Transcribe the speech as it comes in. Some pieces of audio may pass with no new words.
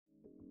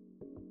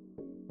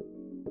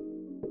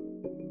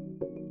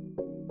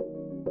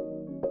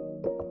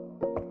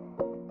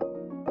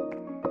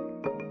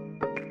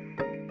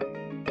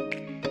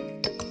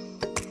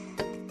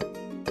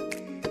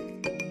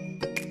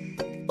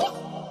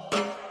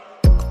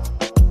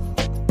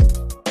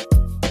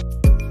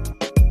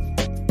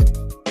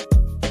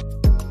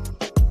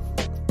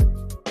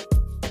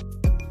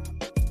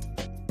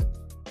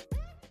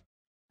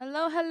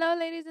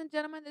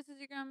gentlemen, this is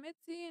your girl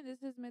Mitzi, and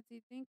this is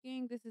Mitzi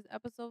Thinking. This is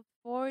episode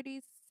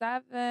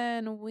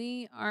 47.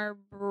 We are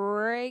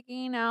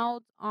breaking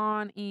out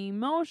on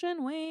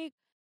Emotion Week,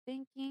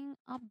 thinking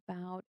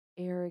about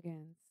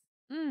arrogance.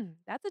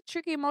 That's a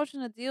tricky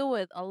emotion to deal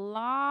with. A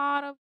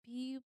lot of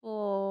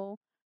people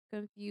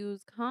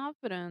confuse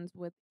confidence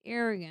with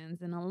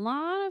arrogance, and a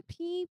lot of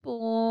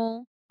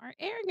people are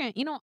arrogant.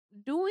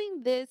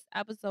 Doing this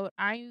episode,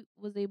 I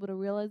was able to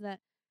realize that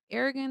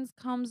arrogance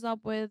comes up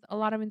with a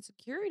lot of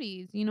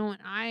insecurities, and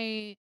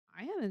I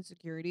have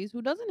insecurities.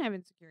 Who doesn't have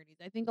insecurities?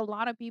 I think a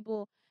lot of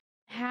people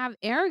have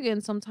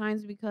arrogance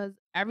sometimes because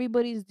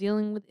everybody's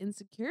dealing with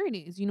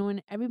insecurities,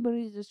 and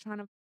everybody's just trying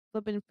to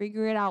flip and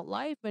figure it out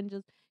life and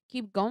just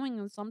keep going.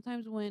 And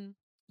sometimes when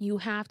you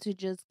have to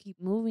just keep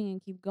moving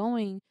and keep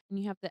going and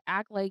you have to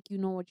act like you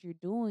know what you're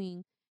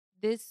doing,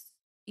 this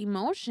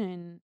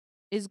emotion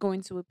is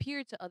going to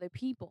appear to other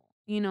people,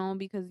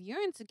 because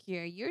you're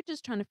insecure. You're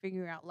just trying to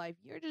figure out life.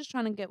 You're just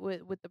trying to get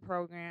with the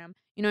program.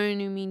 You know what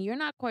I mean? You're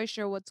not quite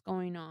sure what's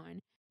going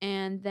on.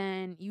 And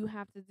then you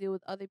have to deal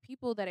with other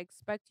people that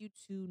expect you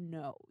to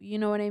know. You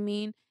know what I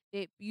mean?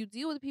 You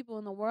deal with people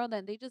in the world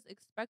that they just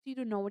expect you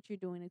to know what you're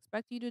doing,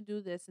 expect you to do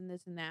this and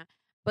this and that.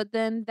 But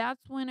then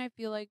that's when I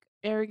feel like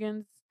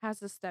arrogance has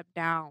to step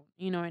down.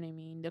 You know what I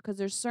mean? Because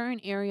there's certain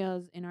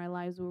areas in our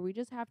lives where we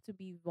just have to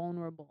be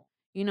vulnerable,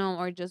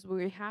 or just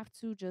we have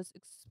to just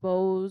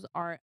expose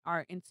our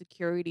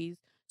insecurities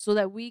so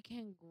that we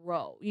can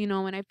grow,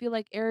 and I feel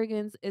like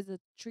arrogance is a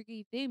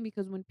tricky thing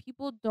because when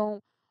people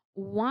don't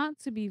want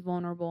to be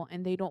vulnerable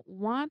and they don't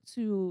want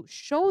to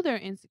show their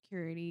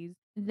insecurities,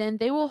 then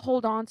they will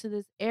hold on to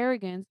this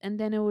arrogance and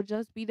then it will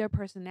just be their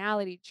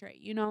personality trait,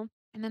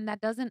 and then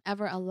that doesn't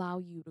ever allow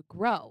you to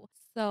grow.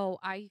 So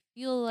I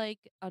feel like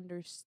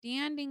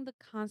understanding the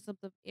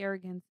concept of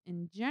arrogance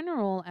in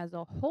general as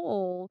a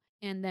whole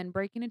and then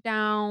breaking it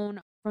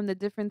down from the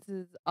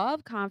differences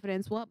of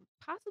confidence will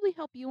possibly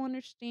help you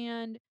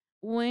understand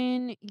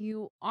when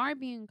you are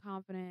being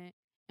confident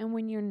and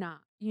when you're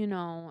not,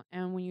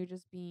 and when you're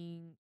just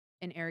being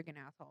an arrogant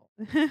asshole.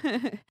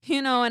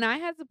 And I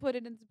had to put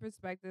it into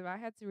perspective. I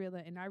had to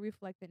realize, and I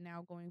reflect it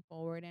now going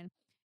forward. And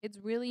it's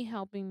really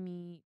helping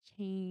me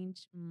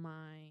change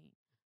my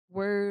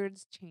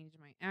words, change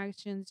my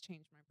actions,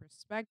 change my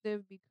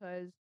perspective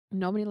because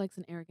nobody likes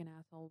an arrogant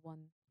asshole.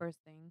 One first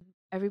thing.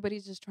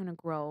 Everybody's just trying to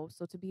grow.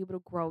 So to be able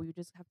to grow, you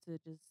just have to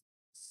just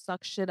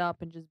suck shit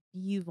up and just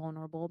be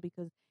vulnerable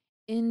because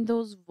in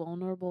those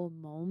vulnerable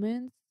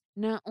moments,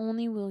 not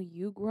only will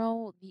you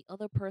grow, the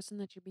other person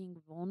that you're being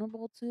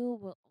vulnerable to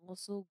will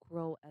also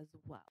grow as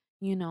well.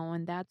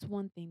 And that's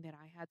one thing that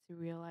I had to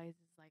realize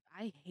is like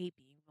I hate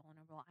being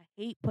vulnerable. I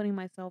hate putting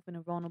myself in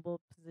a vulnerable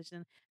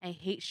position. I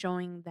hate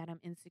showing that I'm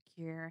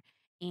insecure.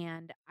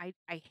 And I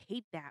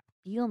hate that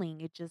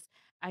feeling. It just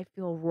I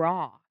feel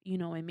raw.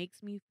 It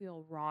makes me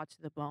feel raw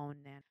to the bone.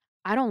 And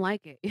I don't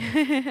like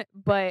it.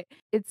 But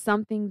it's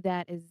something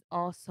that is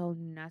also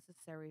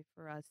necessary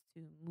for us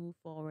to move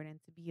forward and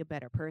to be a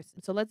better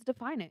person. So let's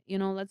define it.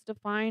 Let's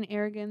define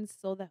arrogance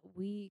so that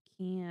we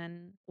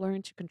can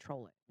learn to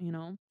control it.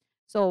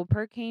 So,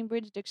 per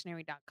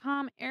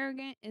CambridgeDictionary.com,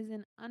 arrogant is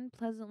an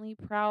unpleasantly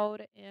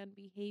proud and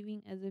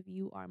behaving as if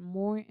you are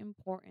more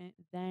important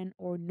than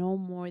or know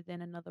more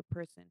than another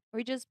person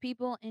or just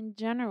people in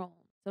general.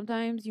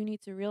 Sometimes you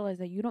need to realize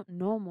that you don't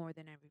know more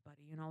than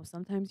everybody.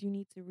 Sometimes you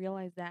need to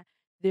realize that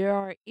there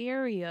are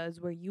areas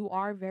where you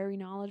are very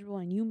knowledgeable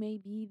and you may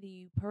be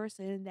the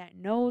person that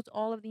knows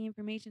all of the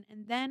information.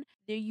 And then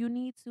there you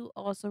need to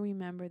also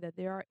remember that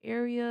there are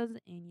areas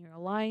in your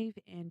life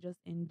and just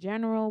in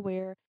general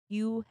where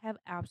you have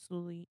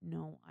absolutely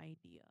no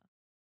idea.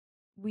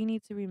 We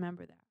need to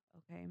remember that,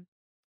 okay?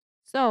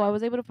 So I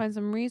was able to find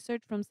some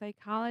research from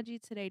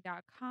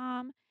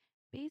psychologytoday.com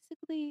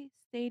basically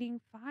stating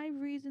 5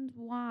 reasons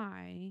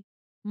why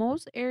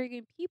most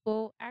arrogant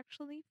people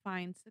actually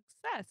find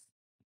success.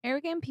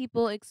 Arrogant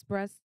people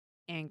express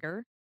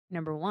anger.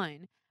 Number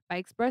one, by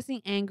expressing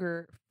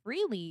anger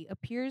freely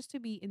appears to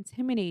be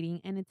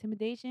intimidating, and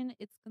intimidation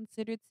is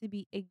considered to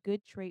be a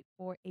good trait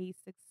for a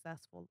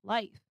successful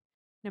life.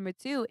 Number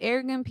two,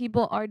 arrogant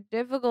people are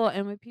difficult.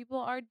 And when people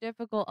are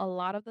difficult, a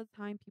lot of the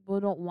time people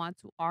don't want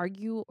to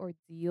argue or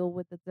deal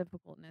with the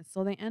difficultness.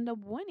 So they end up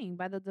winning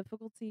by the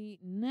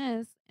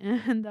difficultyness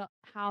and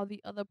how the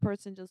other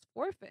person just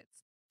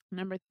forfeits.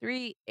 Number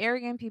three,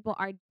 arrogant people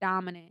are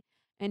dominant.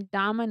 And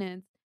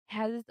dominance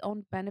has its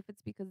own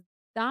benefits because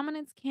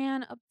dominance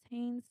can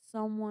obtain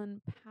someone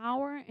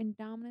power and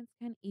dominance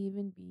can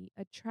even be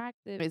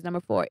attractive. Is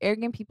number four,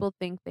 arrogant people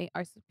think they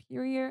are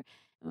superior,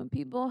 and when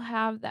people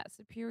have that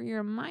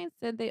superior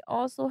mindset, they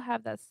also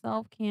have that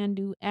self can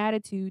do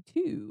attitude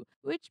too,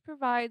 which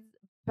provides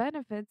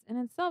benefits in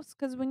itself.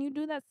 Because when you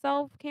do that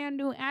self can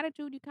do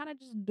attitude, you kind of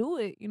just do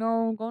it,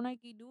 go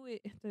Nike, do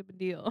it type of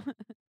deal.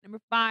 Number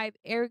five,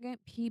 arrogant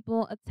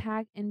people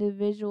attack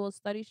individuals.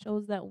 Study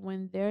shows that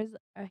when there's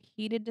a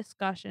heated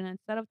discussion,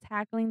 instead of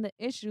tackling the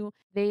issue,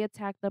 they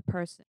attack the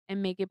person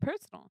and make it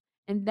personal.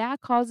 And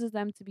that causes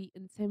them to be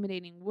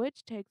intimidating,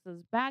 which takes us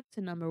back to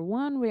number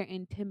one, where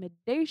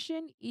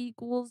intimidation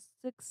equals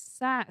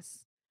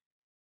success.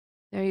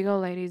 There you go,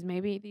 ladies.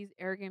 Maybe these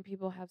arrogant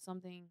people have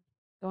something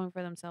going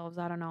for themselves.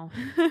 I don't know.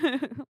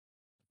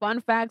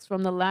 Fun facts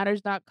from the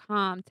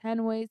ladders.com: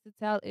 10 ways to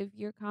tell if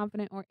you're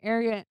confident or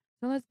arrogant.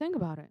 So let's think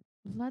about it.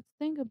 Let's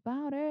think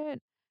about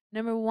it.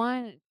 Number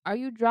one, are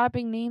you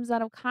dropping names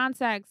out of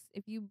context?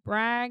 If you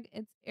brag,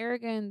 it's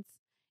arrogance.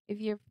 If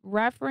you're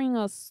referring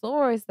a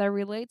source that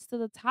relates to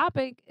the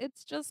topic,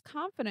 it's just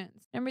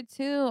confidence. Number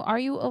two, are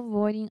you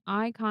avoiding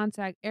eye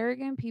contact?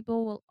 Arrogant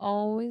people will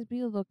always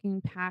be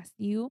looking past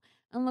you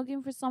and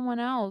looking for someone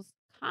else.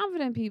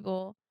 Confident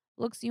people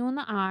looks you in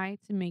the eye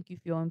to make you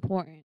feel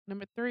important.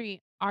 Number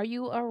three, are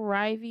you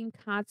arriving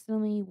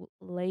constantly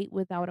late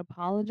without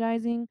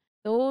apologizing?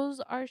 Those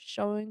are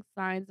showing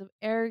signs of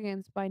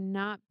arrogance by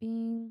not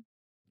being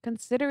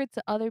considerate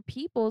to other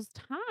people's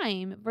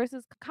time.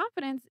 Versus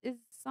confidence is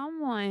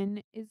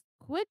someone is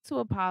quick to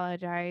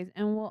apologize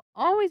and will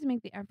always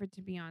make the effort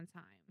to be on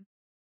time.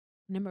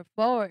 Number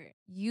four,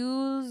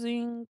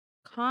 using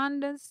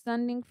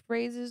condescending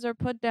phrases or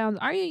put downs.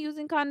 Are you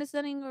using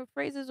condescending or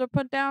phrases or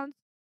put downs?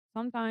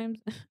 Sometimes.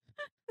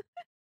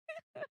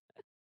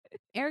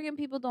 Arrogant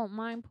people don't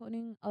mind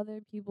putting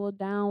other people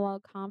down, while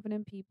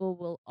confident people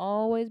will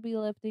always be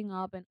lifting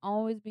up and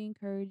always be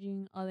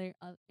encouraging other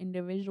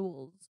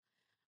individuals.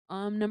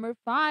 Number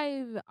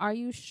five, are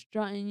you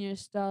strutting your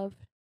stuff,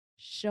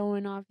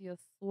 showing off your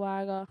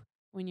swagger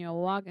when you're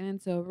walking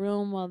into a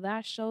room? Well,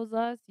 that shows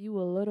us you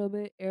a little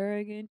bit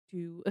arrogant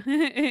too.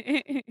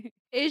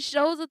 It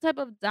shows a type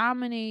of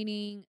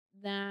dominating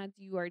that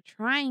you are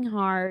trying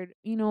hard,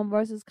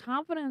 versus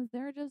confidence.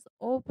 They're just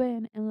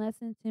open and less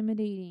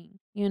intimidating.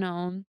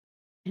 And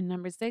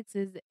number six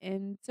is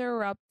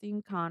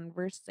interrupting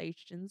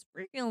conversations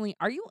frequently.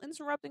 Are you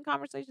interrupting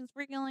conversations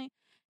frequently?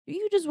 Do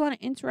you just want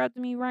to interrupt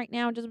me right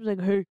now? Just be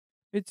like, hey,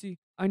 Itzy,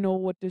 I know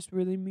what this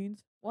really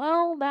means.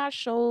 Well, that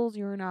shows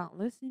you're not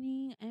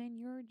listening and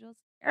you're just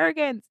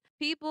arrogant.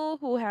 People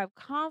who have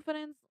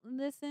confidence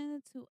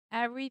listen to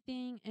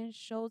everything and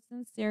show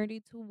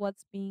sincerity to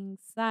what's being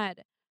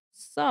said.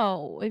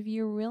 So, if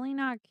you're really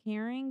not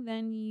caring,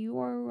 then you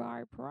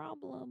are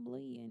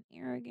probably an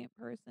arrogant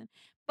person.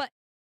 But,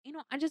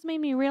 I just made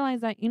me realize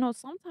that,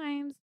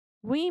 sometimes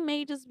we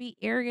may just be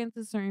arrogant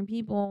to certain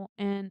people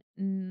and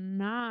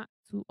not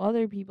to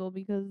other people,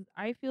 because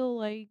I feel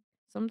like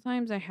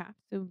sometimes I have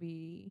to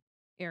be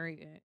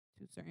arrogant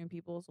to certain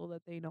people so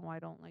that they know I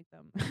don't like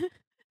them.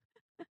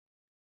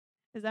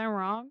 Is that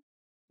wrong?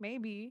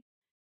 Maybe.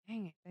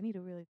 Dang it. I need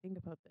to really think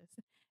about this.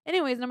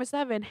 Anyways, number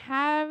seven,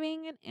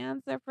 having an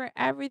answer for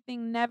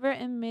everything, never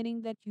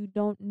admitting that you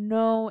don't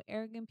know.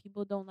 Arrogant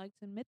people don't like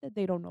to admit that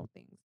they don't know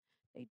things.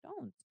 They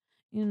don't.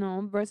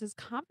 Versus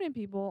confident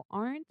people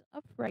aren't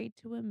afraid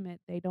to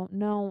admit they don't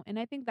know. And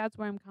I think that's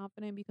where I'm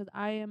confident, because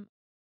I am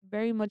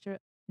very much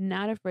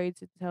not afraid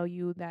to tell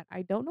you that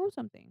I don't know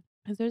something.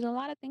 Because there's a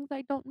lot of things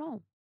I don't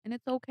know. And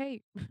it's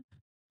okay.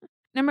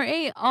 Number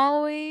eight,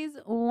 always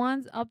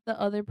ones up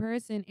the other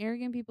person.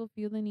 Arrogant people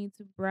feel the need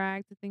to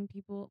brag to think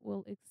people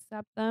will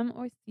accept them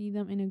or see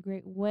them in a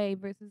great way,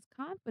 versus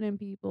confident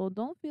people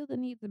don't feel the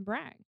need to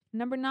brag.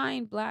 Number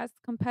nine, blast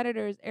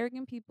competitors.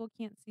 Arrogant people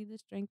can't see the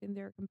strength in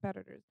their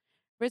competitors,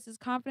 versus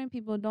confident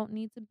people don't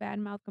need to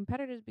badmouth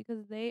competitors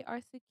because they are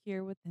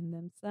secure within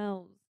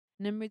themselves.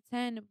 Number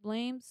 10,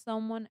 blame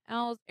someone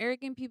else.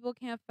 Arrogant people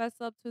can't fess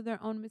up to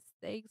their own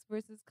mistakes,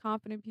 versus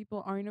confident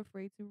people aren't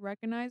afraid to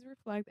recognize,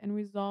 reflect, and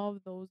resolve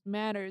those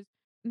matters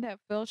that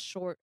fell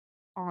short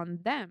on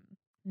them.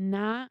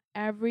 Not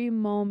every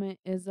moment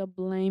is a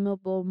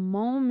blamable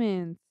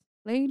moment.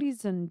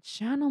 Ladies and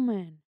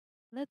gentlemen,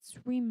 let's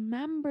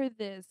remember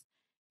this.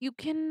 You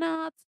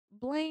cannot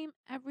blame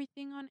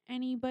everything on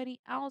anybody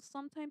else.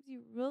 Sometimes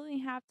you really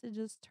have to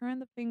just turn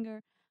the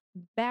finger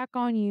back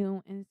on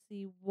you and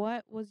see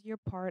what was your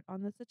part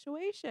on the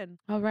situation.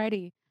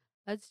 Alrighty,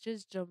 let's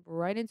just jump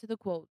right into the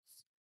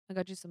quotes. I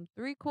got you some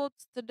three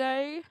quotes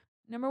today.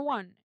 Number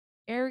one,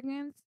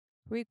 arrogance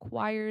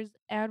requires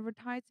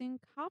advertising,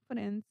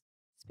 confidence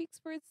speaks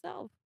for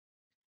itself.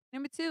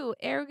 Number two,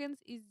 arrogance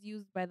is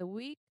used by the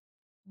weak,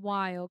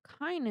 while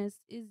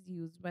kindness is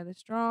used by the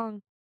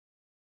strong.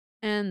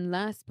 And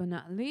last but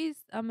not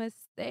least, a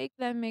mistake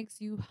that makes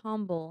you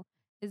humble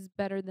is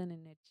better than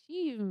an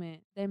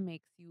achievement that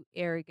makes you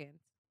arrogant.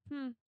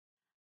 Hmm.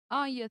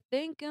 Are you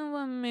thinking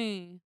with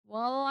me?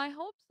 Well, I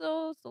hope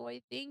so. So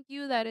I thank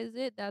you. That is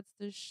it. That's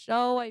the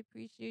show. I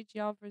appreciate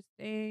y'all for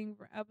staying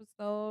for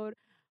episode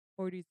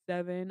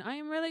 47. I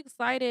am really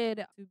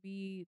excited to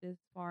be this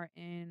far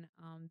in.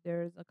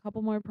 There's a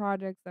couple more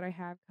projects that I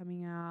have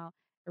coming out.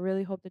 I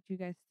really hope that you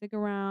guys stick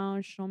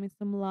around, show me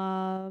some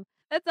love.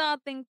 Let's all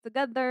think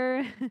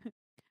together.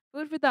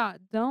 Food for thought.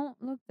 Don't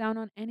look down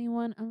on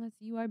anyone unless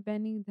you are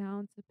bending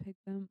down to pick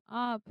them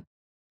up.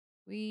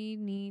 We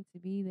need to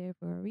be there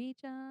for each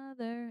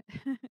other.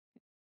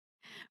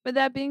 With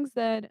that being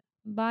said,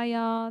 bye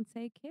y'all.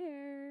 Take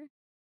care.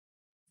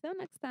 Till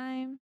next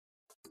time.